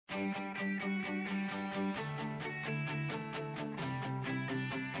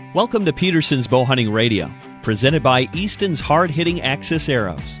Welcome to Peterson's Bowhunting Radio, presented by Easton's hard-hitting Axis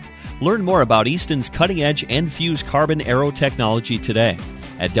Arrows. Learn more about Easton's cutting-edge and fused carbon arrow technology today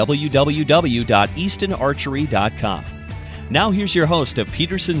at www.eastonarchery.com. Now here's your host of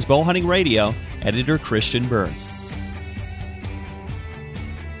Peterson's Bowhunting Radio, Editor Christian Berg.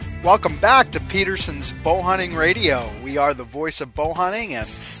 Welcome back to Peterson's Bowhunting Radio. We are the voice of bowhunting, and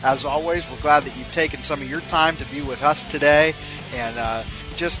as always, we're glad that you've taken some of your time to be with us today and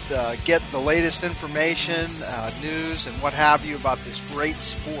just get the latest information, news, and what have you about this great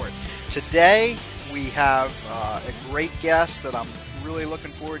sport. Today, we have a great guest that I'm really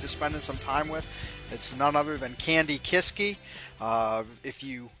looking forward to spending some time with. It's none other than Candy Kiske. If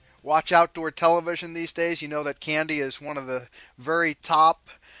you watch outdoor television these days, you know that Candy is one of the very top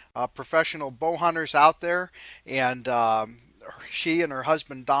professional bow hunters out there, and she and her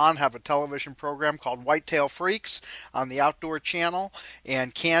husband Don have a television program called Whitetail Freaks on the Outdoor Channel.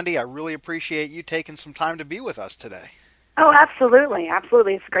 And Candy, I really appreciate you taking some time to be with us today. Oh, absolutely.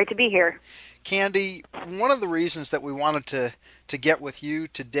 Absolutely. It's great to be here. Candy, one of the reasons that we wanted to get with you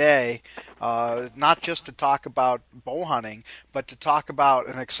today, not just to talk about bow hunting, but to talk about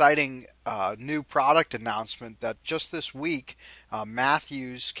an exciting new product announcement that just this week,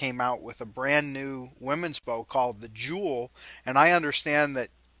 Mathews came out with a brand new women's bow called the Jewel, and I understand that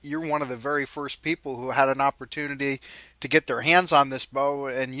you're one of the very first people who had an opportunity to get their hands on this bow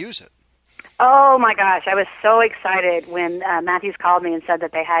and use it. Oh my gosh, I was so excited when Mathews called me and said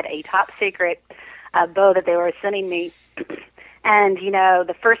that they had a top secret bow that they were sending me. And, you know,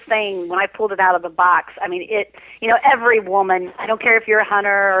 the first thing when I pulled it out of the box, I mean, every woman, I don't care if you're a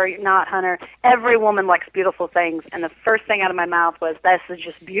hunter or you're not a hunter, every woman likes beautiful things. And the first thing out of my mouth was, this is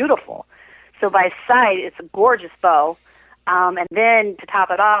just beautiful. So by sight, it's a gorgeous bow. And then to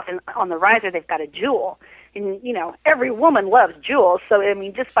top it off, and on the riser, they've got a jewel. And, you know, every woman loves jewels. So, I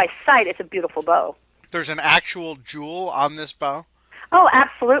mean, just by sight, it's a beautiful bow. There's an actual jewel on this bow? Oh,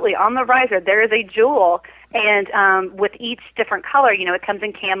 absolutely. On the riser, there is a jewel. And with each different color, you know, it comes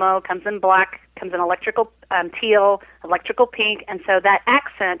in camo, comes in black, comes in electrical teal, electrical pink. And so that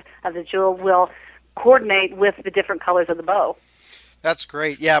accent of the jewel will coordinate with the different colors of the bow. That's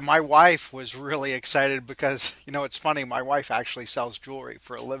great. Yeah, my wife was really excited because, you know, it's funny, my wife actually sells jewelry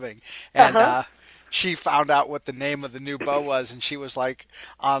for a living. And she found out what the name of the new bow was, and she was like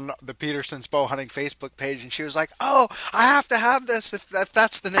on the Peterson's Bow Hunting Facebook page, and she was like, "Oh, I have to have this if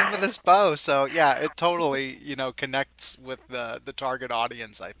that's the name of this bow." So yeah, it totally, you know, connects with the target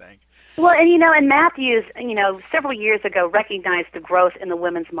audience, I think. Well, and you know, and Mathews, you know, several years ago recognized the growth in the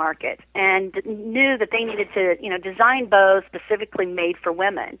women's market and knew that they needed to, you know, design bows specifically made for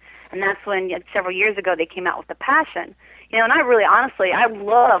women. And that's when several years ago they came out with the Passion. You know, and I really, honestly, I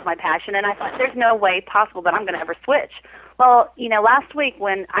love my Passion, and I thought there's no way possible that I'm going to ever switch. Well, you know, last week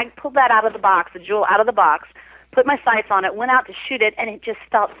when I pulled that out of the box, the jewel out of the box, put my sights on it, went out to shoot it, and it just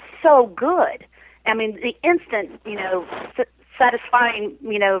felt so good. I mean, the instant, you know, satisfying,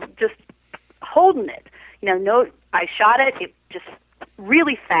 you know, just holding it. You know, I shot it just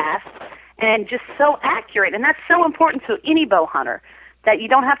really fast and just so accurate, and that's so important to any bow hunter that you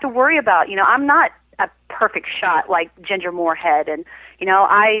don't have to worry about. You know, I'm not a perfect shot like Ginger Moorhead, and you know,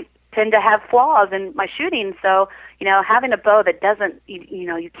 I tend to have flaws in my shooting, so you know, having a bow that doesn't, you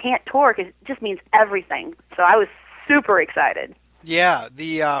know, you can't torque, it just means everything. So I was super excited. Yeah,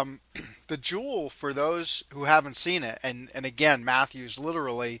 the Jewel, for those who haven't seen it, and again, Mathews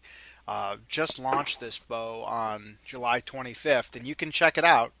literally just launched this bow on July 25th, and you can check it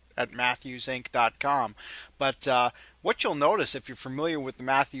out at MathewsInc.com. But what you'll notice if you're familiar with the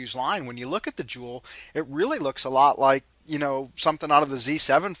Mathews line, when you look at the Jewel, it really looks a lot like, you know, something out of the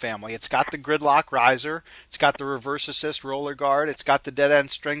Z7 family. It's got the gridlock riser, it's got the reverse assist roller guard, it's got the dead end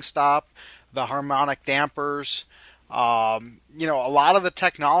string stop, the harmonic dampers. You know, a lot of the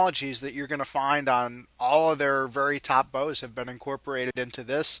technologies that you're going to find on all of their very top bows have been incorporated into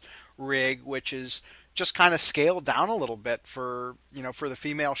this rig, which is just kind of scaled down a little bit for, you know, for the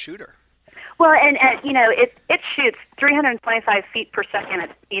female shooter. Well, and you know, it shoots 325 feet per second.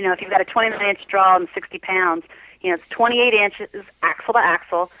 You know, if you've got a 29-inch draw and 60 pounds, you know, it's 28 inches axle to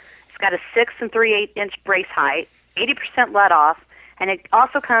axle. It's got a 6 3/8-inch brace height, 80% let off, and it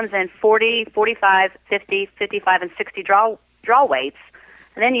also comes in 40, 45, 50, 55, and 60 draw weights.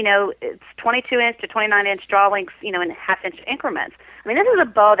 And then, you know, it's 22-inch to 29-inch draw lengths, you know, in half-inch increments. I mean, this is a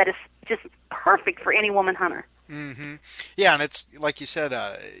bow that is just perfect for any woman hunter. Mm-hmm. Yeah, and it's, like you said,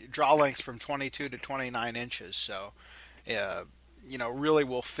 draw lengths from 22 to 29 inches. So, you know, really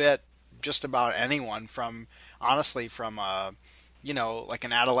will fit just about anyone from, honestly, from, you know, like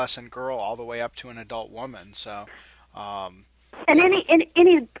an adolescent girl all the way up to an adult woman. So, And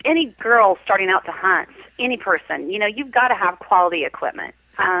any girl starting out to hunt, any person, you've got to have quality equipment.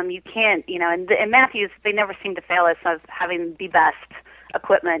 You can't, and Matthews, they never seem to fail us of having the best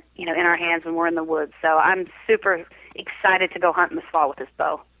equipment, in our hands when we're in the woods. So I'm super excited to go hunting this fall with this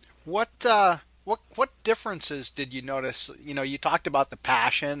bow. What differences did you notice? You talked about the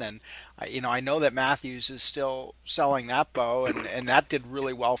Passion, and I know that Matthews is still selling that bow, and that did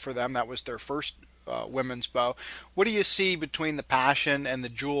really well for them. That was their first women's bow. What do you see between the Passion and the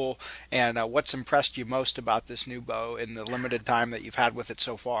Jewel, and what's impressed you most about this new bow in the limited time that you've had with it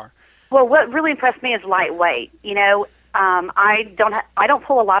so far? Well, what really impressed me is lightweight. I don't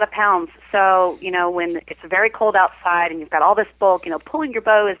pull a lot of pounds, so when it's very cold outside and you've got all this bulk, pulling your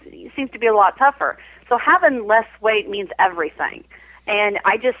bow seems to be a lot tougher. So having less weight means everything. And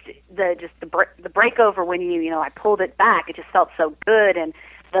I the breakover when I pulled it back, it just felt so good, and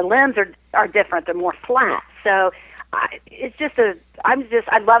the limbs are different; they're more flat. So I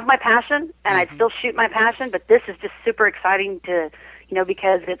love my Passion, and I'd still shoot my Passion, but this is just super exciting to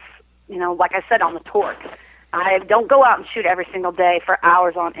because it's like I said, on the torque. I don't go out and shoot every single day for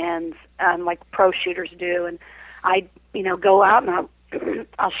hours on ends, like pro shooters do. And I, go out and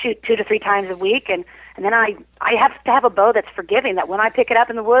I'll shoot 2 to 3 times a week. And then I have to have a bow that's forgiving, that when I pick it up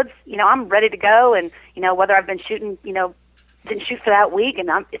in the woods, I'm ready to go. And, whether I've been shooting, didn't shoot for that week, and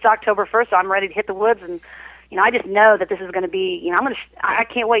it's October 1st, so I'm ready to hit the woods. And, I just know that this is going to be, I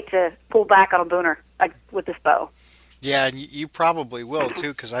can't wait to pull back on a booner with this bow. Yeah, and you probably will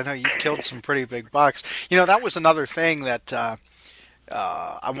too, because I know you've killed some pretty big bucks. That was another thing that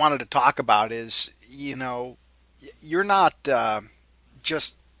I wanted to talk about is, you're not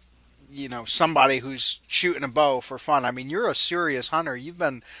just, somebody who's shooting a bow for fun. I mean, you're a serious hunter. You've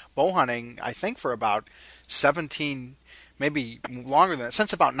been bow hunting, I think, for about 17, maybe longer than that,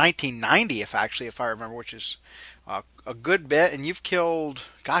 since about 1990, if I remember, which is a good bit. And you've killed,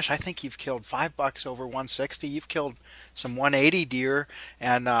 I think you've killed 5 bucks over 160. You've killed some 180 deer,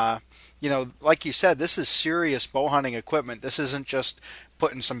 and like you said, this is serious bow hunting equipment. This isn't just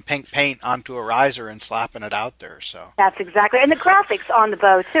putting some pink paint onto a riser and slapping it out there. So that's exactly, and the graphics on the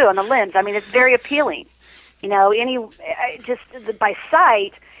bow too, on the limbs. I mean, it's very appealing. Just by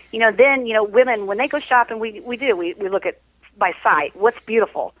sight. Then women, when they go shopping, we look at by sight what's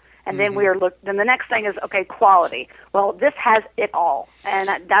beautiful. And then then the next thing is, okay, quality. Well, this has it all. And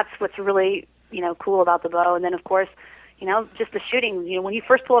that's what's really, cool about the bow. And then, of course, just the shooting. When you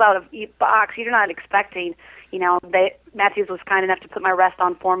first pull it out of a box, you're not expecting, Matthews was kind enough to put my rest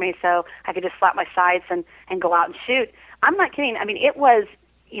on for me so I could just slap my sights and go out and shoot. I'm not kidding. I mean, it was,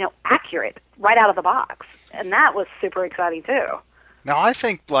 accurate right out of the box. And that was super exciting, too. Now, I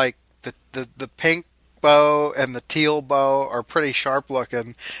think, like, the pink bow and the teal bow are pretty sharp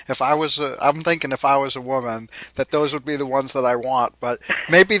looking. I'm thinking if I was a woman, that those would be the ones that I want, but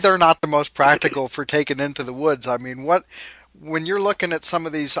maybe they're not the most practical for taking into the woods. I mean, when you're looking at some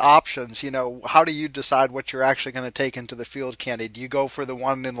of these options, how do you decide what you're actually going to take into the field, Candy? Do you go for the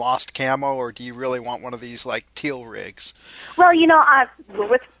one in Lost Camo, or do you really want one of these like teal rigs? Well,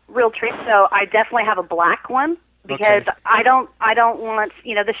 with Realtree, so I definitely have a black one. Because okay. I don't want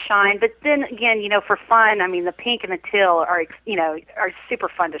the shine, but then again, for fun, I mean the pink and the teal are super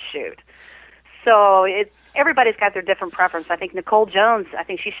fun to shoot. So everybody's got their different preference. I think Nicole Jones,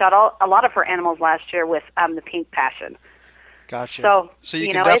 she shot a lot of her animals last year with the pink Passion. Gotcha. So you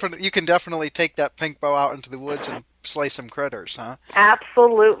can definitely take that pink bow out into the woods and slay some critters, huh?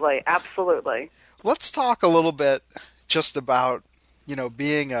 Absolutely. Let's talk a little bit just about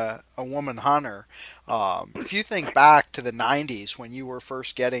being a woman hunter. If you think back to the 90s when you were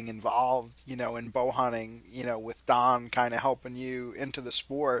first getting involved, in bow hunting, with Don kind of helping you into the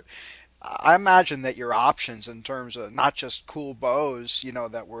sport, I imagine that your options in terms of not just cool bows,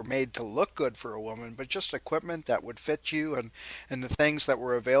 that were made to look good for a woman, but just equipment that would fit you and the things that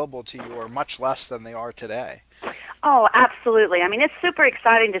were available to you are much less than they are today. Oh, absolutely. I mean, it's super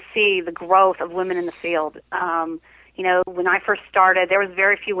exciting to see the growth of women in the field. When I first started, there was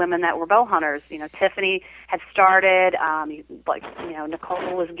very few women that were bow hunters. Tiffany had started,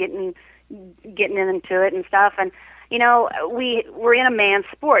 Nicole was getting into it and stuff. And, we were in a man's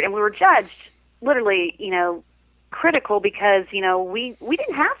sport, and we were judged literally, critical because, we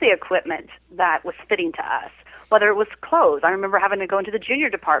didn't have the equipment that was fitting to us, whether it was clothes. I remember having to go into the junior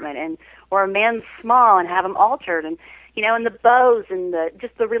department or a man's small and have them altered, and and the bows and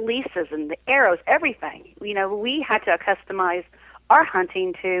just the releases and the arrows, everything. We had to customize our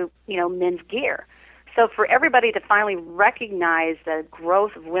hunting to, men's gear. So for everybody to finally recognize the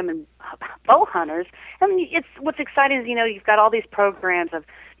growth of women bow hunters, and what's exciting is, you've got all these programs of,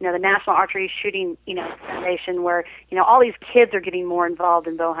 the National Archery Shooting, Foundation, where, all these kids are getting more involved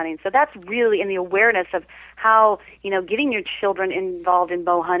in bow hunting. So that's really in the awareness of how, getting your children involved in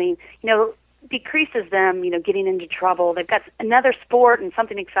bow hunting, decreases them, getting into trouble. They've got another sport and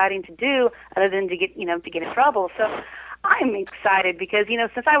something exciting to do other than to get, to get in trouble. So I'm excited because,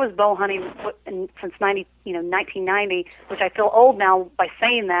 since I was bow hunting since 1990, which I feel old now by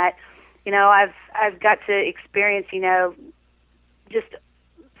saying that, I've got to experience, just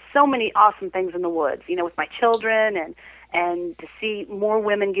so many awesome things in the woods, with my children and to see more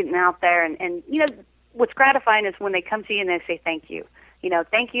women getting out there. And what's gratifying is when they come to you and they say thank you.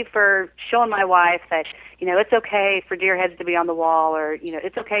 Thank you for showing my wife that, it's okay for deer heads to be on the wall, or,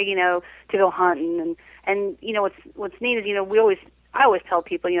 it's okay, to go hunting. And what's neat is, I always tell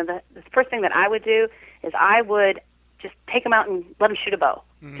people, the first thing that I would do is I would just take them out and let them shoot a bow.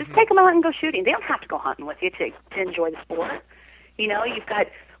 Mm-hmm. Just take them out and go shooting. They don't have to go hunting with you to enjoy the sport. You've got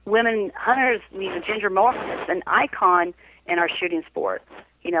women hunters, Ginger Morris is an icon in our shooting sport.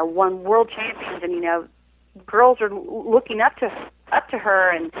 Won world champions, and, girls are looking up to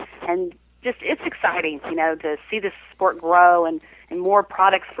her, and just it's exciting, to see this sport grow and more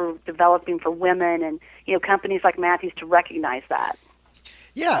products for developing for women, and companies like Mathews to recognize that.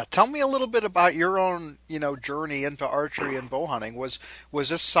 Yeah, tell me a little bit about your own, journey into archery and bow hunting. Was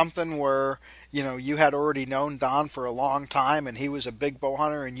this something where, you had already known Don for a long time and he was a big bow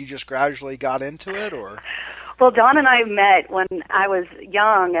hunter and you just gradually got into it, or? Well, Don and I met when I was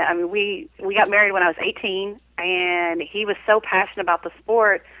young. I mean, we got married when I was 18, and he was so passionate about the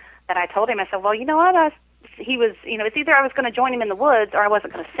sport that I told him, I said, well, you know what? He was, it's either I was going to join him in the woods or I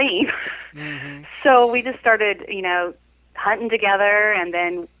wasn't going to see him. Mm-hmm. So we just started, hunting together, and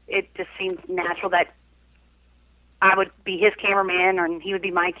then it just seemed natural that I would be his cameraman and he would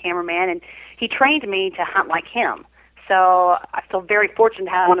be my cameraman, and he trained me to hunt like him. So I feel very fortunate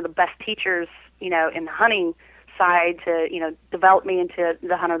to have one of the best teachers, in the hunting side to, develop me into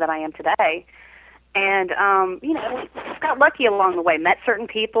the hunter that I am today. And, just got lucky along the way, met certain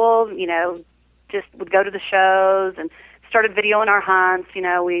people, just would go to the shows and started videoing our hunts.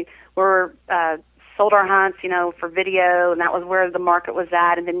 We were, sold our hunts, for video, and that was where the market was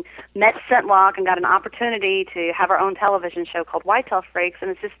at. And then met Scentlock and got an opportunity to have our own television show called Whitetail Freaks, and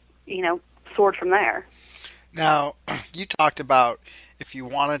it's just, soared from there. Now, you talked about if you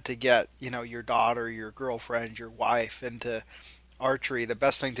wanted to get, your daughter, your girlfriend, your wife into archery, the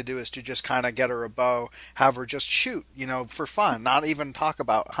best thing to do is to just kind of get her a bow, have her just shoot, for fun, not even talk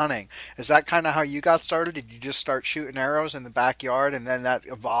about hunting. Is that kind of how you got started? Did you just start shooting arrows in the backyard, and then that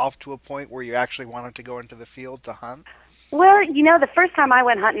evolved to a point where you actually wanted to go into the field to hunt? Well, the first time I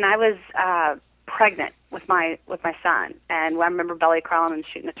went hunting, I was pregnant with my son, and I remember belly crawling and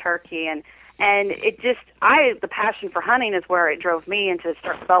shooting a turkey, and it just, the passion for hunting is where it drove me into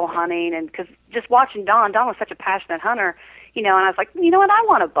start bow hunting, and because just watching Don was such a passionate hunter, and I was like, you know what, I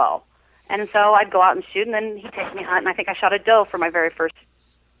want a bow. And so I'd go out and shoot, and then he'd take me hunting. I think I shot a doe for my very first,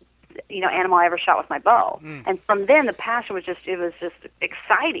 animal I ever shot with my bow. Mm. And from then, the passion was just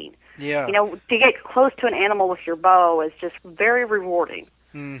exciting. Yeah. To get close to an animal with your bow is just very rewarding.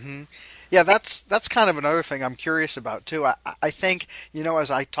 Mm-hmm. Yeah, that's kind of another thing I'm curious about, too. I think,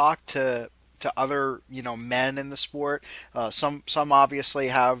 as I talk to other, men in the sport. Some obviously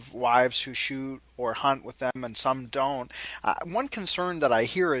have wives who shoot or hunt with them, and some don't. One concern that I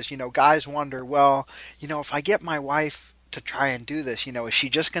hear is, guys wonder, well, if I get my wife to try and do this, is she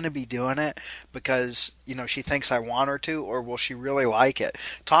just going to be doing it because, she thinks I want her to, or will she really like it?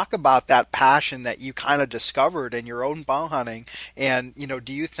 Talk about that passion that you kind of discovered in your own bow hunting. And,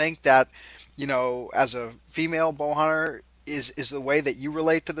 do you think that, as a female bow hunter, is the way that you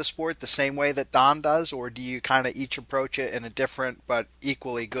relate to the sport the same way that Don does, or do you kind of each approach it in a different but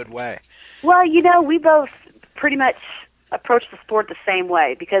equally good way? Well, we both pretty much approach the sport the same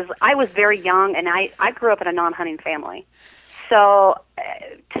way, because I was very young and I grew up in a non-hunting family. So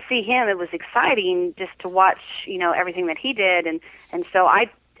to see him, it was exciting just to watch, everything that he did. And so I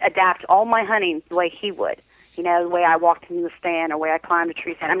adapt all my hunting the way he would. The way I walked into the stand or the way I climbed a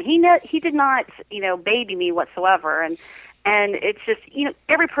tree stand. I mean, he did not, baby me whatsoever. And it's just,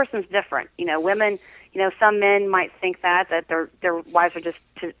 every person's different. Women, some men might think that their wives are just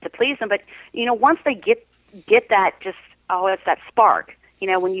to please them. But, once they get that just, it's that spark,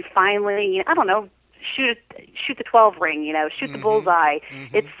 when you finally, shoot the 12 ring, shoot the bullseye.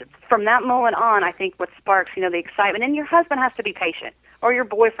 Mm-hmm. It's from that moment on, I think, what sparks, the excitement. And your husband has to be patient, or your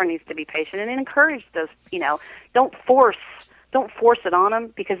boyfriend needs to be patient and encourage those, don't force it on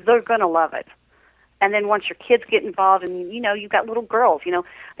them, because they're going to love it. And then once your kids get involved, and you've got little girls.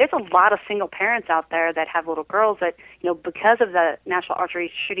 There's a lot of single parents out there that have little girls that because of the National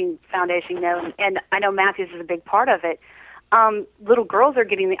Archery Shooting Foundation, and I know Matthews is a big part of it. Little girls are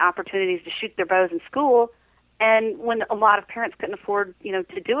getting the opportunities to shoot their bows in school, and when a lot of parents couldn't afford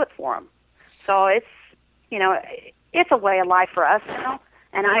to do it for them. So it's it's a way of life for us now,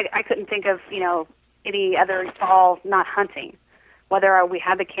 and I couldn't think of any other fall not hunting, whether we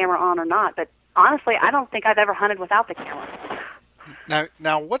had the camera on or not. But honestly, I don't think I've ever hunted without the camera.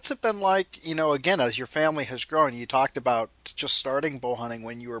 Now, what's it been like, again, as your family has grown? You talked about just starting bow hunting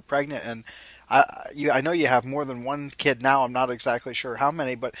when you were pregnant, and I know you have more than one kid now. I'm not exactly sure how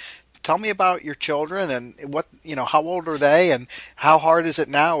many, but tell me about your children and how old are they, and how hard is it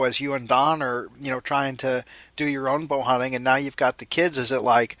now as you and Don are, trying to do your own bow hunting, and now you've got the kids? Is it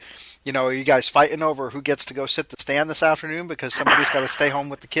like, are you guys fighting over who gets to go sit the stand this afternoon because somebody's got to stay home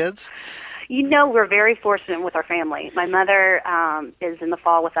with the kids? We're very fortunate with our family. My mother is in the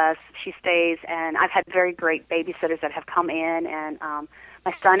fall with us. She stays, and I've had very great babysitters that have come in. And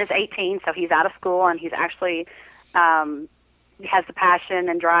my son is 18, so he's out of school, and he's actually has the passion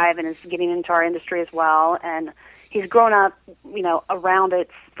and drive and is getting into our industry as well. And he's grown up, around it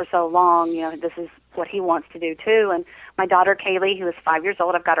for so long. This is what he wants to do too. And my daughter Kaylee, who is 5 years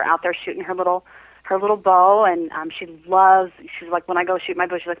old, I've got her out there shooting her little bow, and she's like, when I go shoot my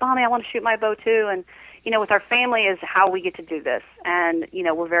bow, she's like, Mommy, I want to shoot my bow too. And with our family is how we get to do this. And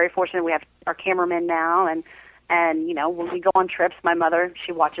we're very fortunate. We have our cameramen now, and when we go on trips, my mother,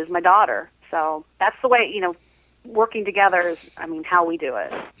 she watches my daughter. So that's the way, working together is, how we do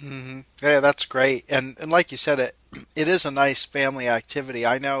it. Mm-hmm. Yeah, that's great. And like you said, it is a nice family activity.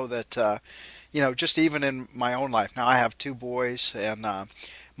 I know that just even in my own life now, I have two boys, and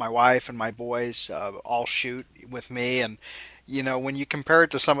my wife and my boys all shoot with me, and when you compare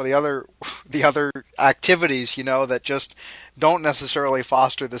it to some of the other activities that just don't necessarily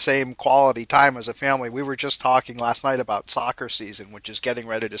foster the same quality time as a family. We were just talking last night about soccer season, which is getting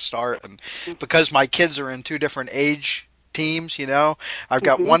ready to start, and because my kids are in two different age teams, I've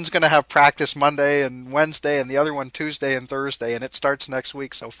got one's going to have practice Monday and Wednesday, and the other one Tuesday and Thursday, and it starts next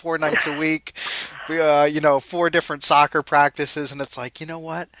week. So 4 nights a week, 4 different soccer practices, and it's like,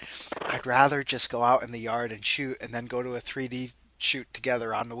 what? I'd rather just go out in the yard and shoot, and then go to a 3D shoot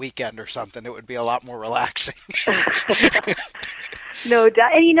together on the weekend or something. It would be a lot more relaxing. No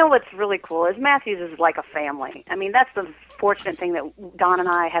doubt. And what's really cool is Matthews is like a family. That's the fortunate thing that Don and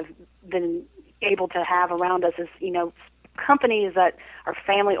I have been able to have around us is, companies that are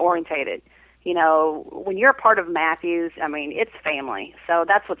family orientated. When you're a part of Matthews, it's family. So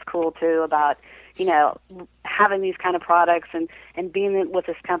that's what's cool too about, having these kind of products and being with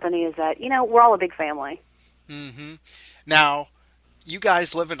this company is that, we're all a big family. Mm-hmm. Now, you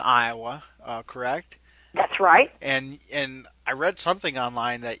guys live in Iowa, correct? That's right. And I read something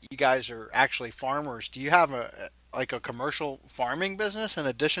online that you guys are actually farmers. Do you have a commercial farming business in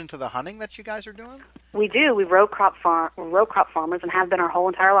addition to the hunting that you guys are doing? We do. We row crop farmers and have been our whole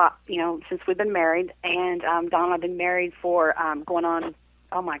entire life, since we've been married. And Don and I have been married for going on,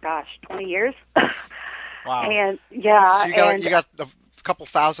 20 years. Wow. And yeah. So you got a couple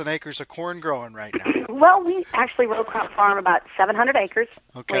thousand acres of corn growing right now. Well, we actually row crop farm about 700 acres.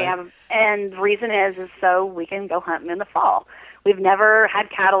 Okay. And the reason is so we can go hunting in the fall. We've never had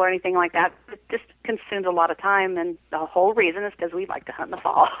cattle or anything like that. It just consumes a lot of time, and the whole reason is because we like to hunt in the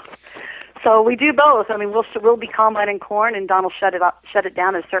fall. So we do both. We'll be combining corn, and Don will shut it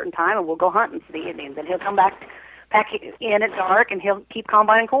down at a certain time, and we'll go hunting for the Indians. And he'll come back in at dark, and he'll keep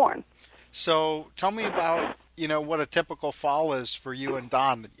combining corn. So tell me about what a typical fall is for you and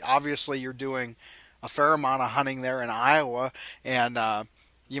Don. Obviously, you're doing a fair amount of hunting there in Iowa, and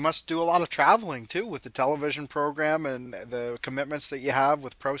you must do a lot of traveling too with the television program and the commitments that you have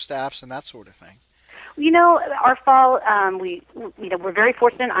with pro staffs and that sort of thing. Our fall, we're very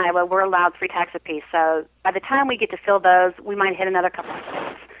fortunate in Iowa. We're allowed 3 tags apiece. So by the time we get to fill those, we might hit another couple of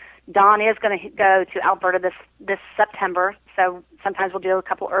states. Don is going to go to Alberta this September. So sometimes we'll do a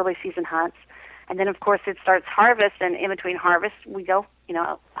couple early season hunts. And then, of course, it starts harvest, and in between harvest, we go,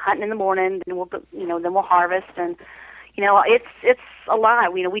 hunting in the morning, then we'll harvest, and it's a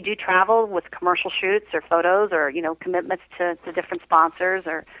lot. We do travel with commercial shoots or photos or commitments to different sponsors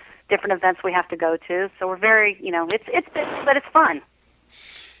or different events we have to go to. So we're very it's but it's fun.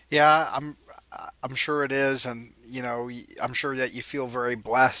 Yeah, I'm sure it is, and I'm sure that you feel very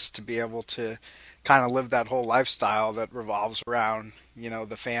blessed to be able to kind of live that whole lifestyle that revolves around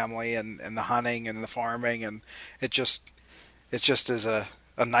the family and the hunting and the farming, and it just is a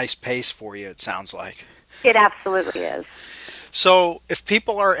nice pace for you, it sounds like. It absolutely is. So if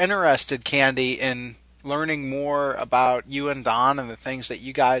people are interested, Candy, in learning more about you and Don and the things that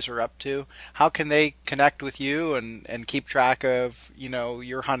you guys are up to, how can they connect with you and keep track of,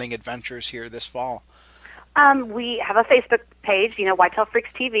 your hunting adventures here this fall? We have a Facebook page, Whitetail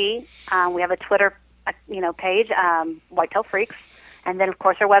Freaks TV. We have a Twitter, page, Whitetail Freaks. And then, of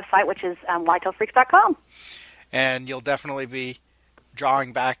course, our website, which is whitetailfreaks.com. And you'll definitely be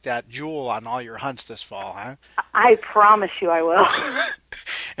drawing back that jewel on all your hunts this fall, huh? I promise you I will.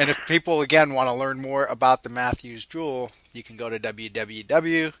 And if people, again, want to learn more about the Mathews Jewel, you can go to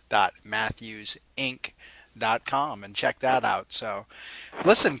www.mathewsinc.com and check that out. So,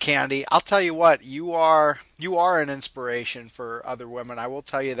 listen, Candy, I'll tell you what, you are an inspiration for other women. I will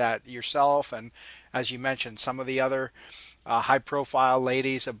tell you that yourself, and as you mentioned, some of the other high-profile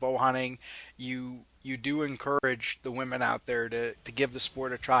ladies of bow hunting, you do encourage the women out there to give the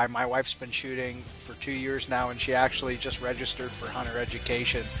sport a try. My wife's been shooting for 2 years now, and she actually just registered for hunter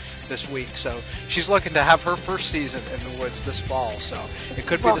education this week. So she's looking to have her first season in the woods this fall. So it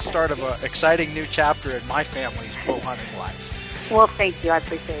could be the start of an exciting new chapter in my family's bow hunting life. Well, thank you. I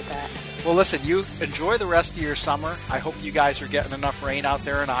appreciate that. Well, listen, you enjoy the rest of your summer. I hope you guys are getting enough rain out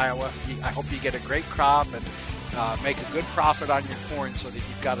there in Iowa. I hope you get a great crop and make a good profit on your corn so that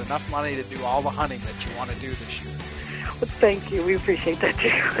you've got enough money to do all the hunting that you want to do this year. Well, thank you. We appreciate that,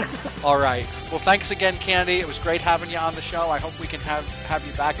 too. All right. Well, thanks again, Candy. It was great having you on the show. I hope we can have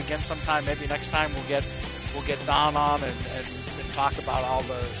you back again sometime. Maybe next time we'll get Don on and talk about all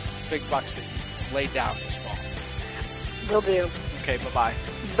the big bucks that you laid down this fall. Will do. Okay, bye-bye.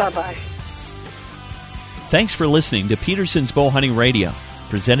 Bye-bye. Thanks for listening to Peterson's Bow Hunting Radio,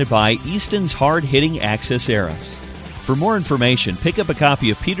 presented by Easton's Hard-Hitting Axis Arrows. For more information, pick up a copy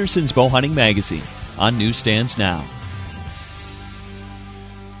of Peterson's Bow Hunting Magazine on newsstands now.